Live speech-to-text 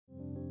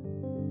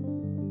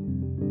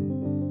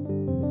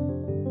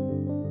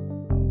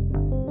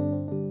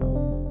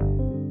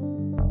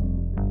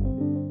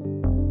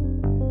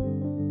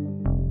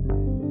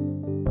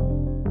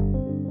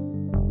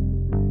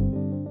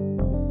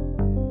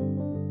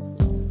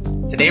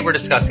Today we're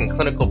discussing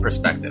clinical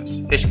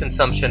perspectives, fish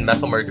consumption,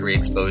 methylmercury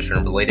exposure,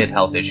 and related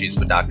health issues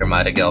with Dr.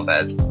 Maida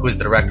Galvez, who is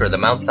the director of the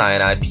Mount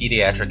Sinai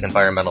Pediatric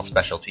Environmental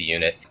Specialty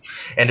Unit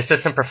and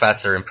assistant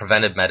professor in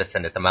preventive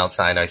medicine at the Mount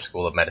Sinai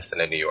School of Medicine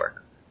in New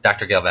York.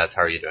 Dr. Galvez,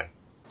 how are you doing?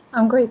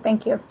 I'm great,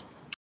 thank you.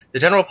 The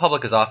general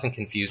public is often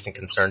confused and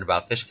concerned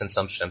about fish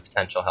consumption and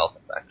potential health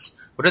effects.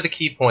 What are the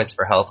key points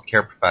for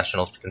healthcare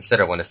professionals to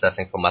consider when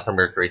assessing for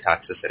methylmercury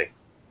toxicity?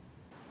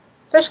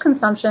 Fish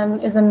consumption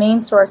is a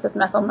main source of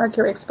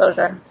methylmercury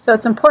exposure, so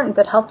it's important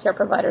that healthcare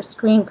providers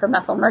screen for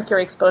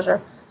methylmercury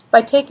exposure by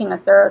taking a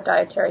thorough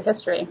dietary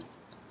history.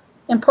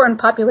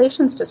 Important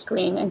populations to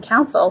screen and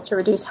counsel to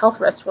reduce health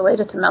risks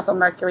related to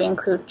methylmercury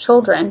include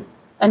children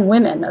and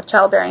women of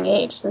childbearing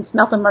age, since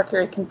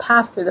methylmercury can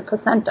pass through the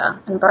placenta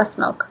and breast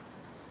milk.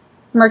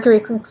 Mercury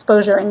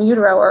exposure in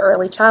utero or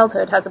early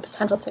childhood has the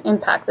potential to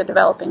impact the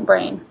developing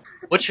brain.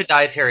 What should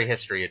dietary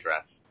history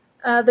address?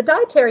 The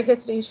dietary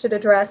history should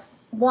address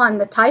 1.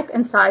 The type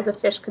and size of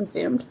fish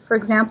consumed. For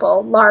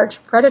example, large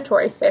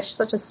predatory fish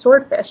such as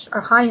swordfish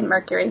are high in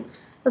mercury,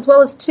 as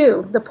well as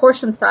 2. The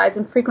portion size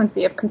and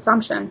frequency of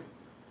consumption.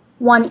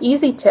 One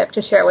easy tip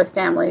to share with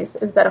families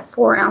is that a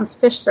 4-ounce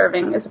fish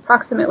serving is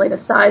approximately the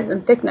size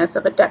and thickness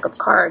of a deck of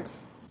cards.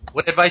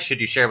 What advice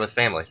should you share with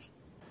families?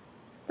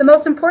 The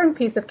most important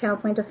piece of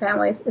counseling to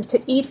families is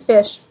to eat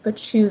fish, but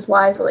choose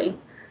wisely.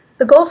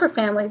 The goal for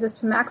families is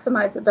to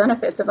maximize the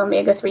benefits of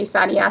omega-3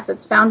 fatty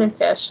acids found in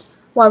fish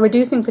while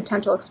reducing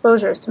potential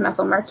exposures to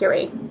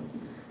methylmercury.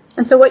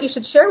 And so what you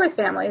should share with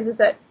families is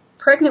that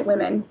pregnant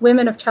women,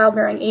 women of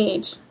childbearing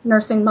age,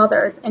 nursing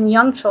mothers, and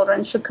young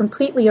children should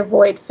completely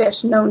avoid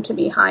fish known to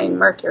be high in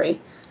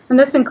mercury. And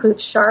this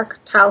includes shark,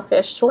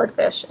 tilefish,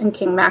 swordfish, and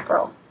king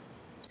mackerel.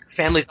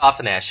 Families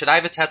often ask, should I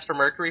have a test for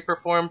mercury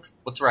performed?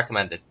 What's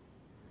recommended?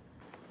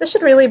 This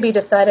should really be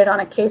decided on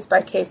a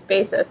case-by-case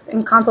basis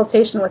in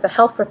consultation with a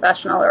health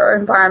professional or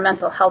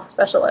environmental health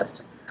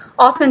specialist.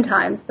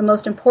 Oftentimes, the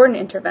most important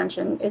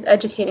intervention is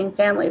educating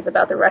families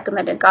about the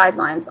recommended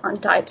guidelines on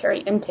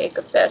dietary intake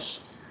of fish.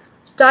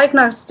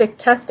 Diagnostic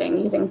testing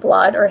using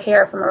blood or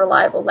hair from a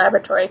reliable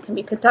laboratory can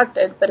be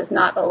conducted, but is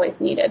not always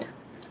needed.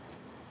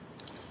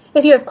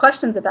 If you have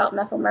questions about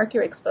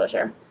methylmercury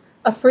exposure,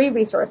 a free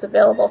resource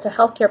available to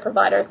healthcare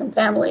providers and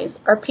families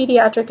are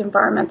pediatric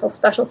environmental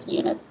specialty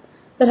units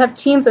that have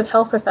teams of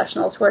health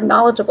professionals who are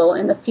knowledgeable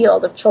in the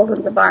field of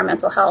children's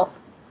environmental health.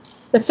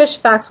 The Fish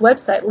Facts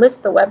website lists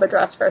the web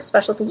address for a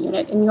specialty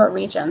unit in your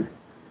region.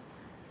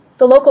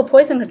 The local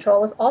poison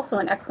control is also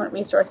an excellent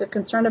resource if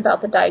concerned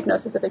about the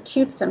diagnosis of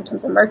acute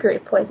symptoms of mercury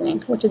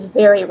poisoning, which is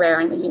very rare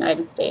in the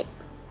United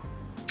States.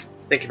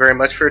 Thank you very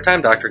much for your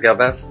time, Dr.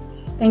 Galvez.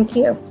 Thank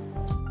you.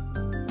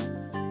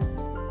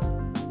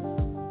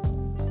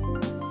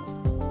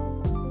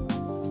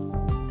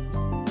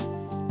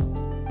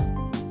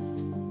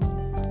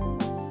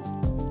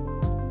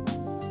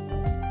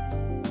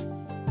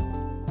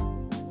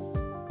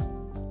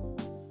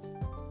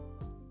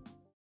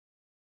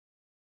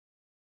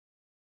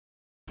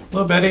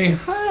 Hello, Betty.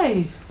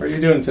 Hi. How are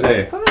you doing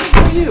today? Hi,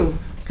 how are you?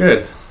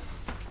 Good.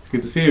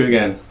 Good to see you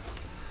again.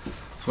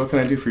 So what can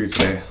I do for you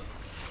today?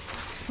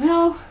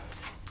 Well,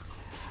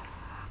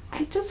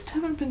 I just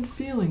haven't been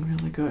feeling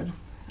really good.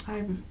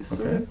 I've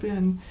sort of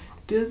been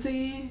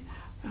dizzy,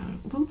 a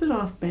little bit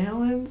off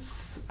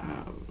balance,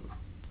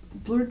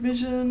 blurred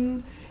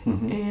vision,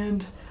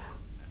 and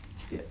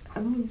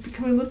I'm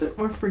becoming a little bit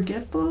more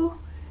forgetful,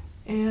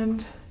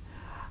 and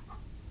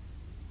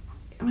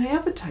my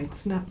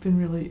appetite's not been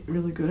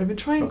really good. I've been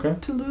trying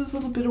to lose a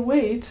little bit of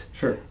weight.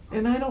 Sure.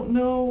 And I don't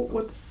know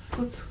what's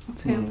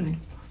happening.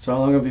 So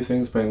how long have these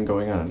things been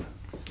going on?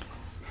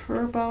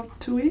 For about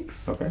 2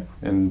 weeks. Okay.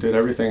 And did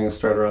everything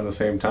start around the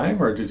same time,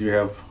 or did you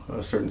have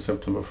a certain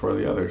symptom before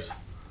the others?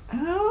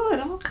 Oh, it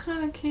all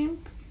kind of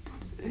came,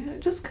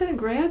 just kind of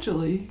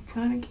gradually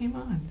kind of came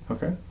on.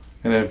 Okay.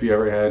 And have you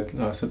ever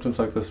had symptoms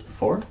like this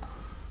before?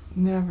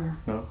 Never.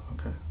 No?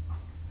 Okay.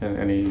 And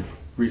any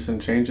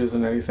recent changes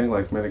in anything,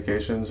 like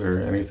medications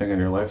or anything in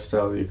your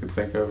lifestyle that you could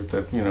think of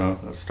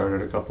that,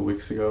 started a couple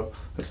weeks ago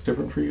that's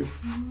different for you?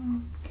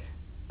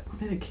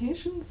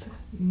 Medications?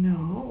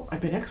 No. I've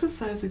been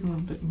exercising a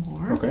little bit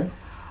more. Okay.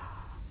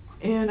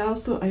 And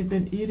also I've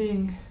been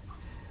eating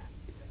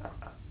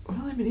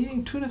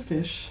tuna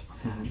fish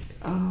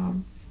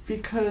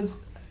because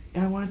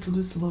I wanted to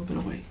lose a little bit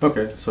of weight.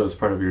 Okay, so as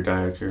part of your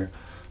diet, you're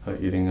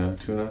eating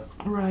tuna?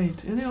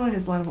 Right. And it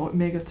has a lot of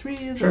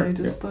omega-3s, Sure, and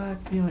I just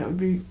thought, that would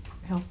be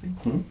healthy.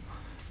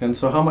 And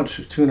so how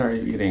much tuna are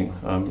you eating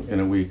in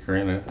a week or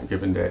in a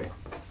given day?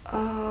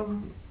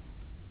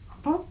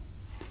 About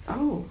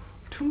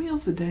 2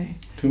 meals a day.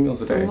 2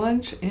 meals a day? For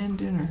lunch and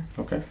dinner.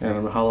 Okay.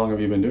 And how long have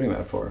you been doing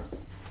that for?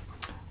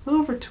 A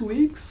little over 2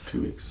 weeks.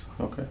 2 weeks.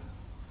 Okay.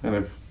 And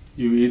have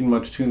you eaten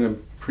much tuna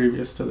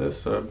previous to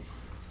this?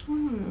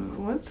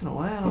 Once in a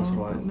while. Once in a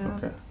while.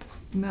 But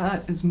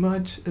not as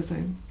much as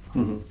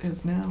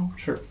as now.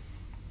 Sure.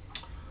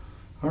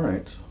 All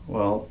right.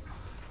 Well,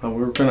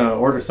 we're going to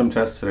order some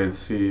tests today to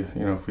see,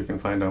 if we can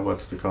find out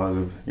what's the cause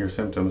of your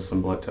symptoms,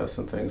 some blood tests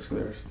and things.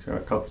 There's a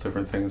couple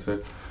different things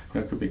that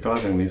could be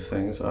causing these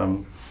things.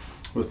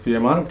 With the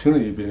amount of tuna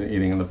you've been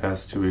eating in the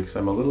past 2 weeks,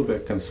 I'm a little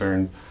bit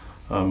concerned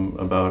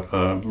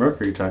about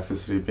mercury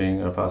toxicity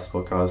being a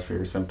possible cause for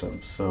your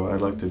symptoms. So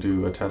I'd like to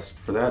do a test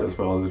for that as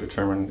well to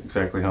determine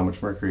exactly how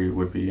much mercury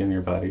would be in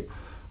your body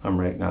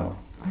right now.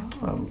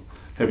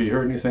 Have you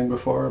heard anything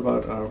before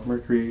about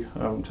mercury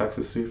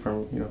toxicity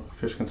from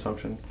fish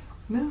consumption?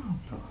 No.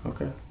 Oh,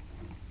 okay.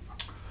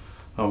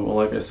 Well,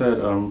 like I said,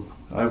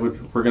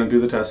 we're going to do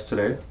the test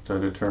today to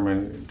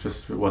determine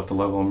just what the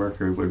level of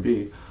mercury would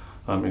be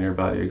in your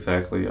body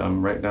exactly.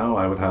 Right now,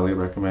 I would highly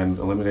recommend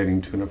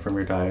eliminating tuna from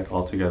your diet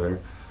altogether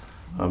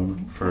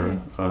for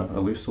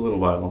at least a little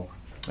while.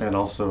 And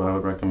also, I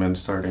would recommend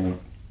starting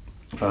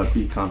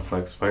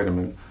B-complex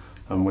vitamin,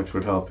 which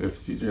would help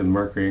if the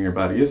mercury in your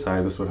body is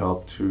high. This would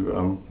help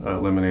to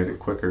eliminate it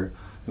quicker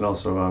and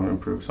also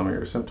improve some of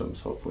your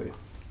symptoms, hopefully.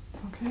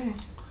 Okay.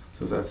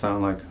 So does that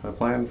sound like a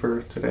plan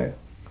for today?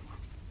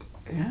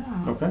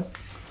 Yeah. Okay.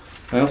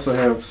 I also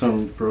have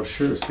some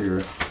brochures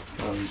here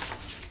on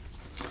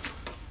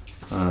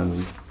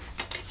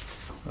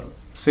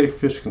safe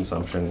fish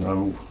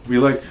consumption. We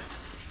like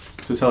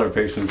to tell our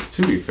patients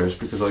to eat fish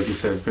because, like you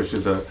said, fish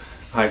is a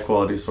high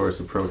quality source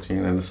of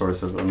protein and a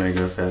source of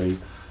omega fatty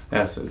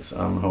acids.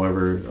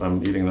 However,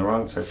 eating the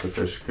wrong types of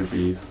fish could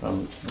be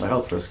a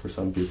health risk for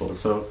some people.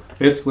 So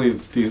basically,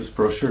 these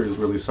brochures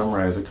really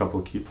summarize a couple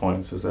of key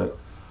points. Is that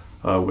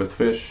with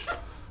fish,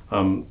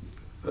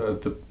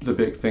 the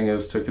big thing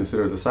is to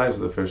consider the size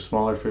of the fish.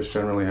 Smaller fish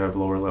generally have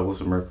lower levels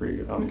of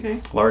mercury.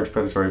 Large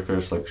predatory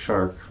fish like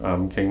shark,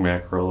 king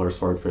mackerel, or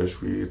swordfish,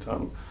 we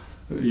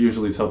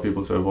usually tell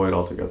people to avoid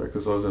altogether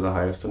because those are the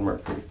highest in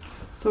mercury.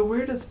 So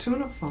where does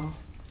tuna fall?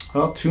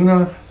 Well,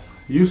 tuna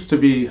used to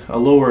be a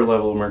lower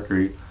level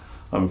mercury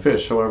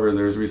fish. However,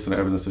 there's recent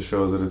evidence to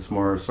show that it's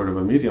more sort of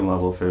a medium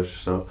level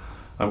fish. So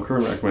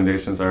current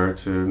recommendations are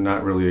to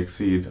not really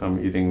exceed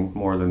eating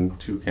more than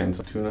 2 cans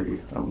of tuna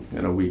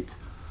in a week.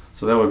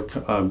 So that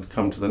would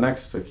come to the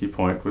next key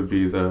point would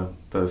be the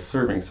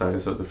serving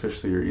size of the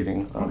fish that you're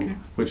eating,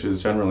 which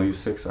is generally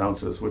 6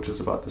 ounces, which is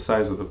about the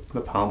size of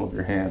the palm of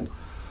your hand,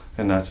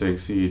 and not to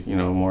exceed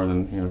more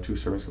than 2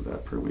 servings of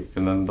that per week.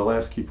 And then the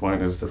last key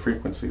point is the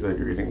frequency that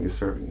you're eating these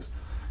servings.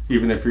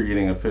 Even if you're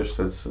eating a fish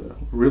that's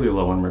really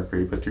low in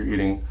mercury, but you're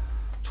eating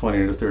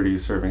 20 to 30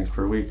 servings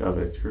per week of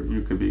it,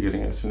 you could be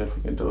getting a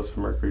significant dose of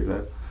mercury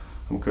that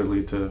could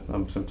lead to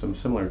symptoms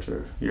similar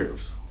to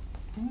yours.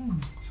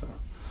 So,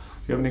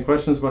 do you have any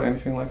questions about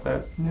anything like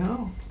that?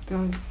 No.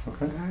 Don't.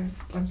 Okay.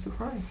 I'm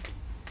surprised.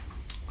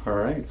 All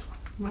right.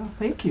 Well,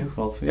 thank you.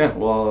 Well, yeah.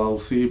 Well, I'll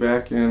see you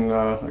back in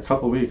a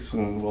couple weeks,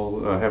 and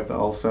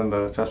I'll send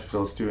the test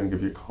results to you and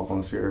give you a call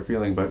and see how you're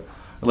feeling. But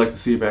I'd like to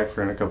see you back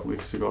here in a couple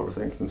weeks to go over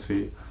things and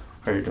see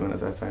how you're doing at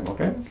that time.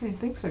 Okay. Okay.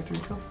 Thanks, Dr.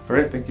 Rico. All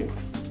right. Thank you.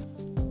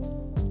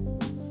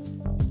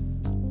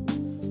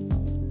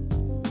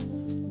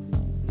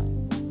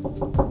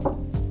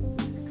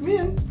 Come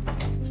in.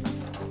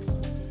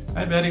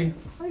 Hi, Betty.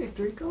 Hi,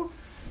 Dr. Rico.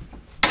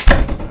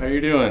 How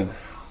you doing?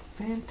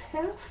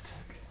 Fantastic.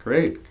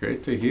 Great.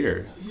 Great to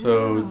hear. Yeah.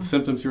 So, the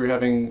symptoms you were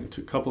having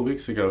a couple of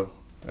weeks ago,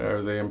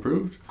 are they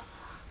improved?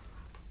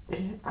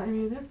 I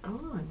mean, they're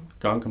gone.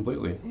 Gone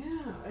completely?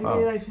 Yeah. I Wow.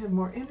 mean, I've had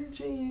more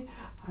energy.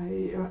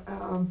 I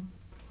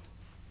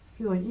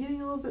feel like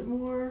eating a little bit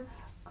more.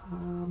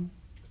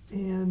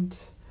 And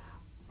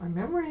my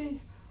memory,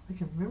 I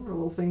can remember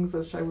little things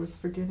that I was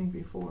forgetting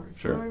before. So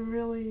Sure. I'm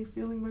really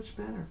feeling much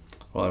better.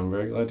 Well, I'm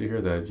very glad to hear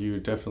that. You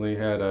definitely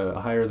had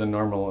a higher than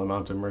normal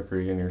amount of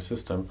mercury in your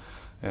system,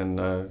 and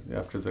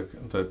after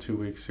the 2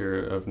 weeks here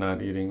of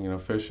not eating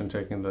fish and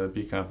taking the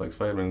B-complex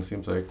vitamin, it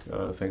seems like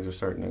things are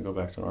starting to go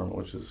back to normal,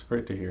 which is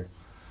great to hear.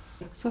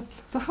 So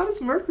how does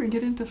mercury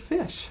get into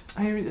fish?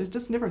 I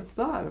just never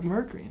thought of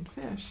mercury in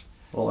fish.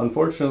 Well,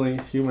 unfortunately,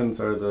 humans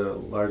are the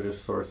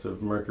largest source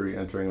of mercury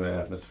entering the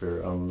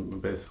atmosphere.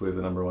 Basically,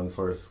 the number one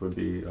source would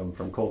be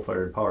from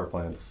coal-fired power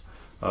plants,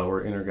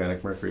 where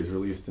inorganic mercury is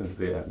released into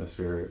the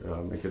atmosphere.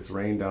 It gets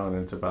rained down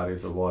into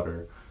bodies of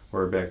water,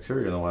 where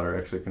bacteria in the water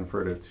actually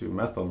convert it to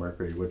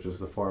methylmercury, which is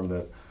the form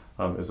that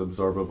is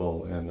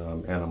absorbable in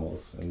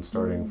animals. And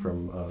starting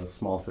from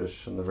small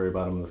fish in the very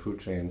bottom of the food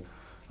chain,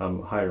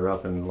 higher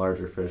up in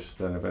larger fish,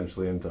 then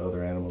eventually into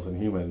other animals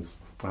and humans.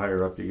 The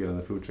higher up you get in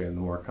the food chain,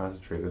 the more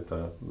concentrated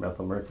the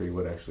methylmercury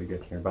would actually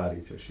get in your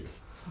body tissue.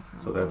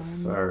 So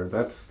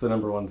that's the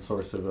number one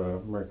source of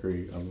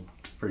mercury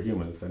for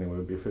humans anyway,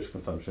 would be fish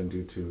consumption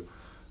due to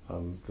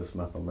this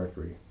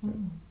methylmercury.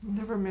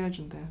 Never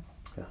imagined that.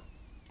 Yeah.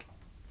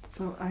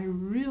 So I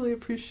really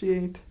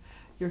appreciate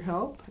your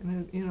help,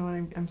 and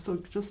I'm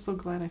just so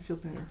glad I feel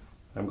better.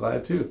 I'm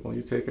glad too. Well,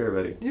 you take care,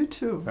 Betty. You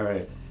too. All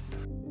right.